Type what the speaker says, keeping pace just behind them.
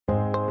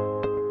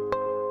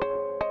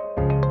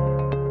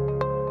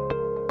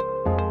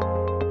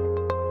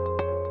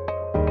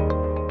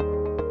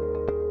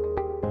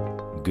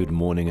Good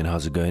morning and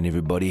how's it going,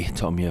 everybody?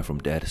 Tom here from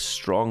Dad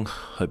Strong.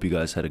 Hope you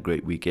guys had a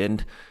great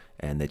weekend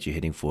and that you're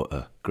heading for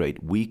a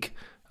great week.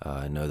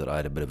 I know that I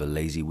had a bit of a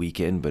lazy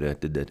weekend, but I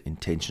did that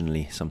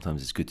intentionally.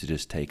 Sometimes it's good to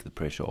just take the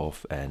pressure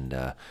off, and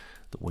the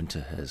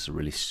winter has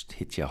really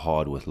hit you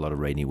hard with a lot of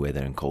rainy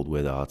weather and cold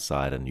weather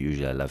outside, and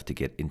usually I love to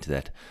get into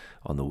that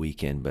on the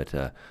weekend,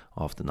 but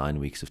after 9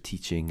 weeks of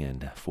teaching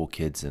and 4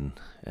 kids and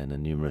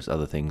numerous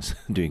other things,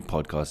 doing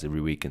podcasts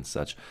every week and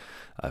such,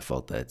 I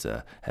felt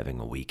that having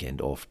a weekend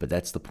off. But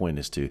that's the point,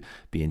 is to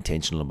be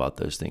intentional about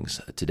those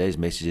things. Today's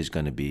message is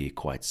going to be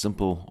quite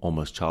simple,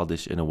 almost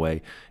childish in a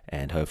way,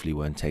 and hopefully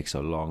won't take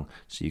so long,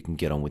 so you can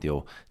get on with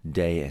your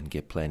day and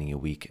get planning your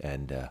week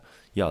and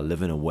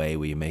live in a way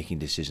where you're making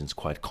decisions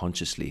quite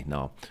consciously.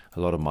 Now, a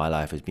lot of my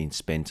life has been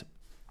spent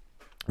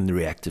in the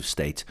reactive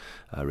state,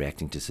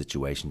 reacting to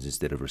situations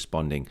instead of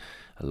responding.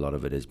 A lot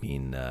of it has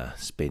been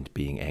spent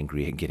being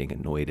angry and getting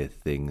annoyed at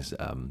things,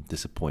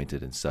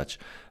 disappointed and such,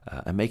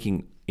 and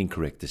making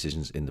incorrect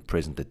decisions in the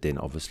present that then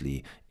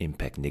obviously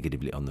impact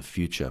negatively on the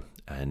future.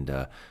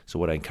 And so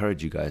what I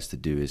encourage you guys to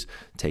do is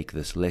take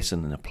this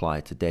lesson and apply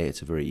it today.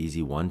 It's a very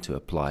easy one to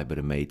apply, but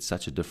it made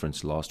such a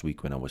difference last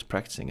week when I was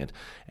practicing it.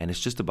 And it's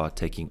just about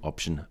taking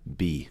option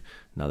B.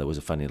 Now, there was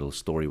a funny little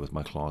story with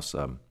my class,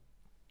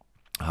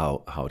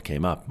 how it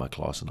came up. My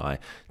class and I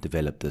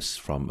developed this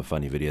from a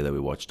funny video that we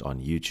watched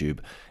on YouTube,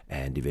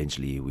 and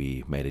eventually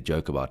we made a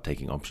joke about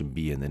taking option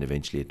B, and then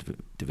eventually it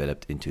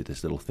developed into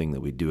this little thing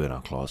that we do in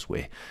our class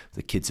where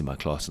the kids in my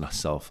class and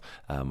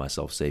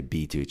myself say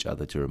B to each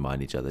other to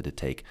remind each other to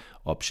take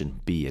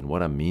option B. And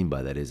what I mean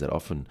by that is that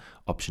often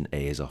option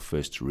A is our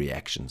first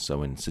reaction. So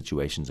when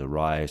situations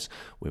arise,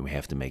 when we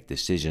have to make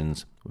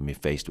decisions, when we're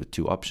faced with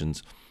 2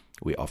 options,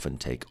 we often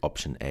take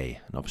option A.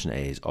 And option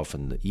A is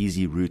often the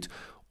easy route,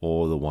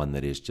 or the one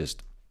that is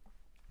just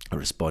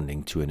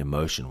responding to an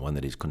emotion, one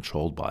that is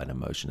controlled by an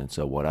emotion. And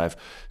so what I've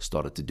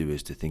started to do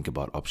is to think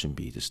about option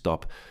B, to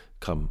stop,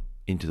 come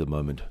into the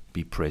moment,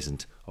 be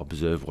present,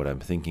 observe what I'm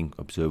thinking,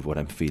 observe what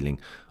I'm feeling,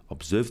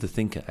 observe the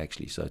thinker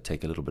actually. So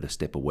take a little bit of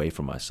step away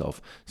from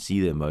myself,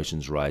 see the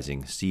emotions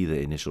rising, see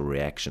the initial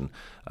reaction.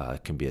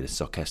 It can be a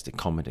sarcastic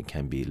comment, it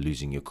can be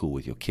losing your cool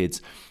with your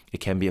kids. It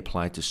can be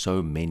applied to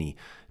so many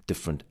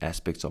different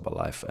aspects of our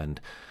life.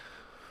 And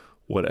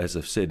what, as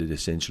I've said, it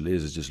essentially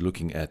is just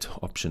looking at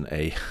option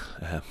A,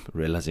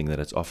 realizing that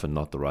it's often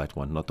not the right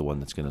one, not the one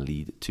that's going to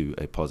lead to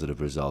a positive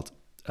result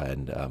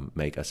and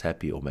make us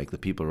happy, or make the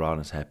people around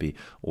us happy,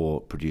 or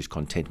produce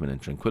contentment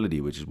and tranquility,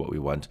 which is what we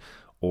want,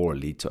 or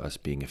lead to us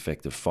being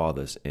effective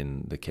fathers.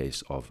 In the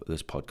case of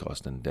this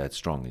podcast and Dad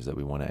Strong, is that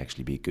we want to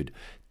actually be good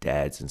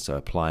dads. And so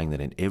applying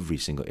that in every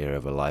single area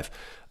of our life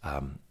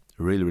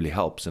really, really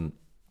helps. And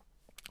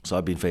so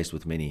I've been faced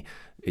with many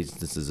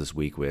instances this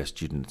week where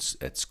students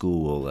at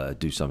school will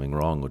do something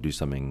wrong, or do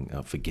something,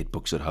 forget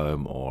books at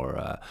home,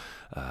 or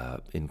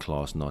in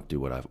class not do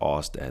what I've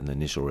asked, and the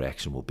initial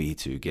reaction will be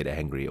to get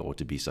angry or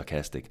to be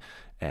sarcastic.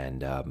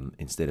 And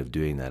instead of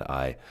doing that,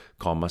 I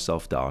calm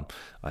myself down.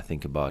 I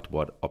think about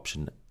what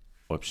option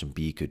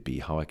B could be,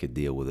 how I could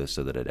deal with this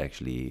so that it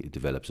actually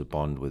develops a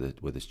bond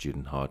with a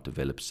student, how it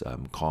develops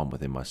calm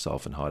within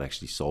myself, and how it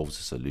actually solves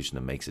the solution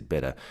and makes it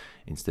better,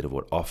 instead of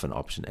what often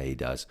option A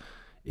does,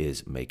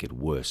 is make it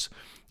worse.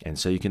 And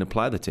so you can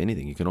apply that to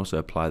anything. You can also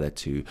apply that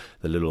to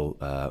the little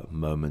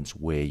moments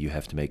where you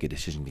have to make a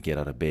decision to get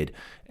out of bed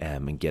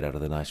and get out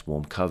of the nice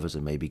warm covers,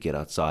 and maybe get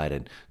outside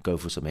and go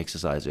for some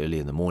exercise early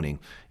in the morning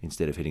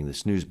instead of hitting the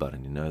snooze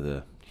button. You know,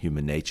 the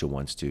human nature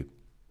wants to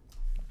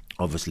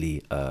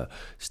obviously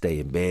stay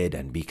in bed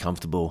and be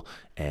comfortable,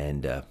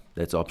 and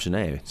that's option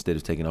A, instead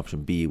of taking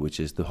option B, which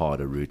is the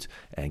harder route,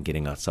 and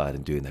getting outside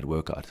and doing that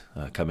workout.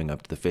 Coming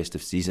up to the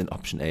festive season,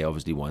 option A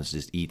obviously wants to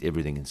just eat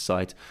everything in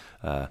sight,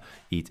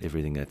 eat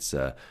everything that's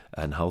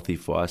unhealthy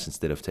for us,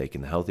 instead of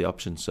taking the healthy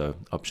option. So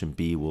option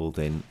B will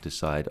then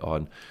decide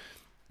on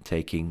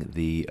taking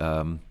the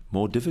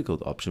more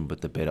difficult option,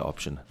 but the better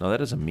option. Now, that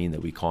doesn't mean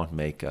that we can't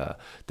make the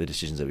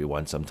decisions that we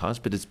want sometimes,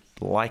 but it's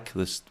like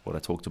this, what I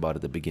talked about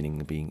at the beginning,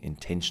 being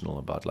intentional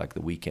about like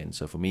the weekend.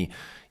 So for me,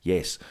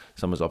 yes,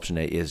 sometimes option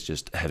A is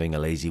just having a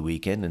lazy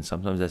weekend, and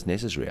sometimes that's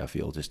necessary, I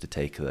feel, just to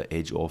take the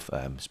edge off,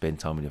 spend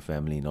time with your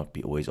family, not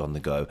be always on the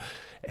go,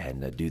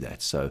 and do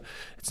that. So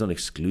it's not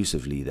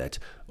exclusively that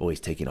always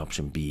taking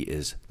option B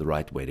is the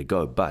right way to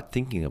go, but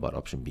thinking about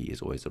option B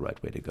is always the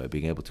right way to go.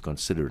 Being able to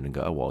consider it and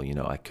go, oh, well, you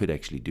know, I could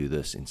actually do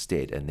this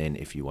instead. And then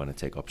if you want to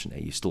take option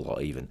A, you still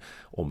are even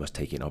almost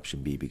taking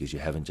option B, because you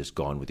haven't just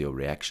gone with your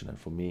reaction. And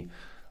for me,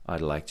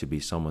 I'd like to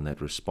be someone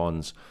that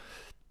responds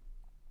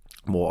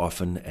more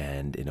often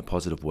and in a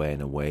positive way,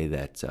 in a way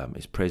that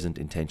is present,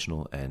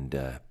 intentional,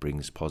 and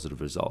brings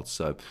positive results.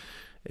 So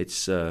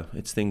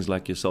it's things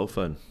like your cell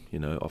phone.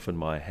 Often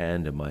my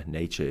hand and my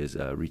nature is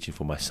reaching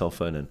for my cell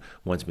phone and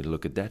wants me to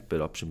look at that.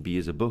 But option B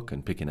is a book,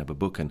 and picking up a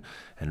book and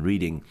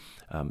reading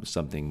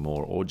something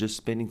more, or just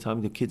spending time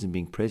with your kids and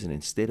being present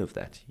instead of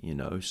that.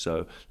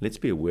 So let's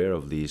be aware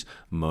of these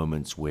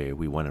moments where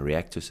we want to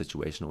react to a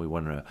situation, or we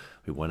want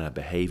to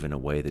behave in a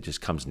way that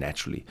just comes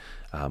naturally.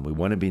 We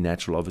want to be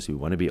natural, obviously.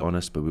 We want to be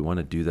honest, but we want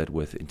to do that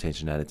with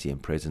intentionality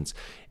and presence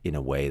in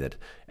a way that,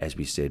 as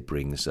we said,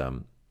 brings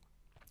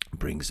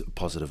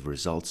positive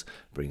results,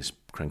 brings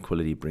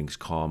tranquility, brings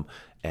calm,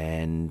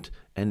 and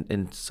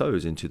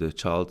sows into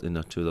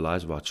the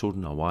lives of our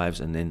children, our wives,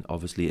 and then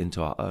obviously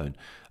into our own.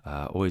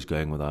 Always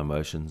going with our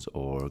emotions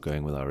or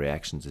going with our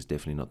reactions is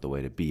definitely not the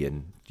way to be.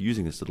 And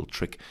using this little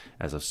trick,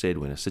 as I've said,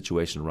 when a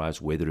situation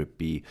arrives, whether it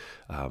be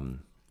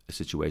a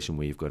situation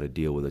where you've got to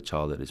deal with a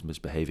child that is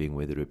misbehaving,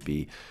 whether it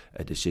be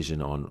a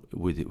decision on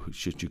whether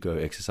should you go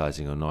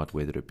exercising or not,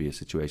 whether it be a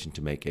situation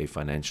to make a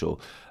financial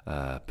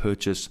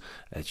purchase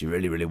that you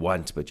really, really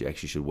want, but you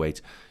actually should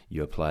wait,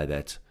 you apply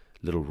that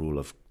little rule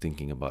of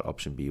thinking about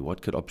option B.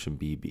 What could option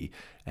B be?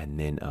 And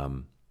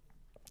then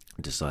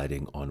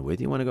deciding on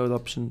whether you want to go with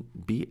option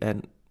B.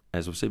 And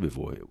as I've said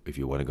before, if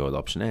you want to go with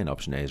option A and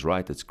option A is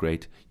right, that's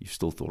great. You've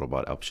still thought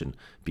about option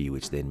B,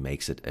 which then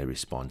makes it a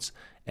response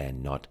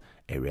and not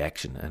a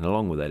reaction. And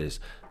along with that is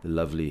the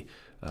lovely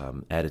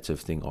additive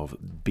thing of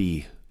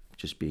B,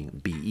 just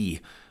being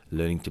BE,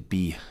 learning to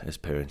be as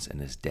parents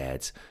and as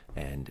dads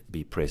and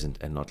be present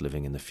and not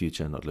living in the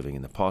future, not living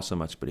in the past so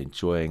much, but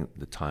enjoying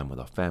the time with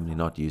our family,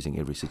 not using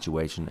every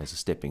situation as a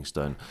stepping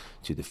stone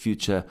to the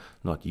future,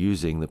 not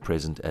using the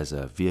present as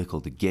a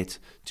vehicle to get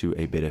to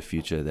a better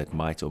future that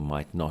might or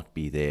might not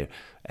be there,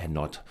 and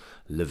not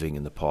living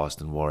in the past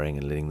and worrying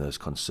and letting those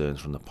concerns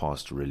from the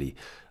past really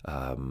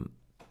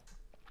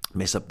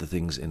mess up the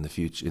things in the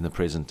future, in the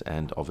present,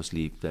 and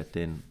obviously that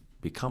then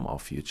become our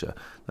future.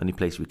 The only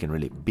place we can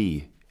really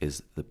be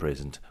is the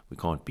present. We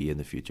can't be in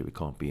the future. We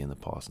can't be in the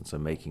past. And so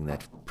making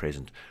that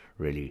present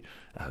really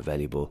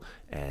valuable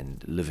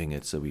and living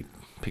it, so we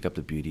pick up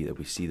the beauty, that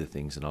we see the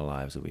things in our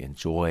lives, that we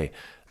enjoy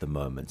the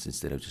moments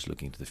instead of just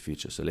looking to the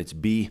future. So let's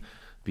be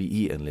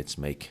and let's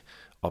make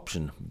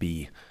option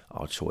B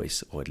our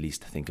choice, or at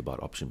least think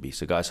about option B.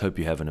 So guys, hope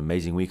you have an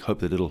amazing week. Hope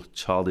the little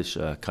childish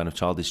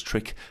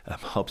trick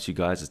helps you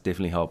guys. It's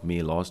definitely helped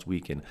me last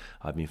week, and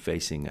I've been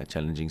facing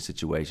challenging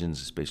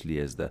situations, especially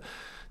as the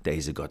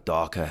days have got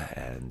darker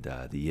and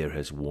the year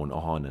has worn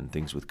on, and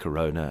things with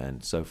Corona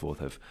and so forth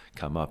have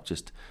come up.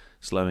 Just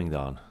slowing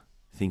down,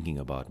 thinking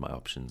about my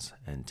options,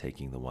 and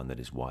taking the one that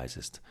is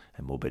wisest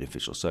and more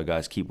beneficial. So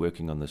guys, keep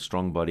working on the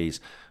strong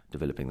bodies,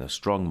 developing those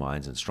strong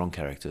minds and strong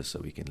characters, so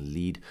we can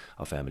lead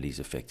our families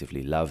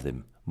effectively, love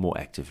them more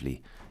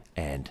actively,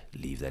 and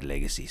leave that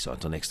legacy. So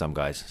until next time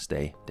guys,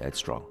 stay dad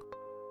strong.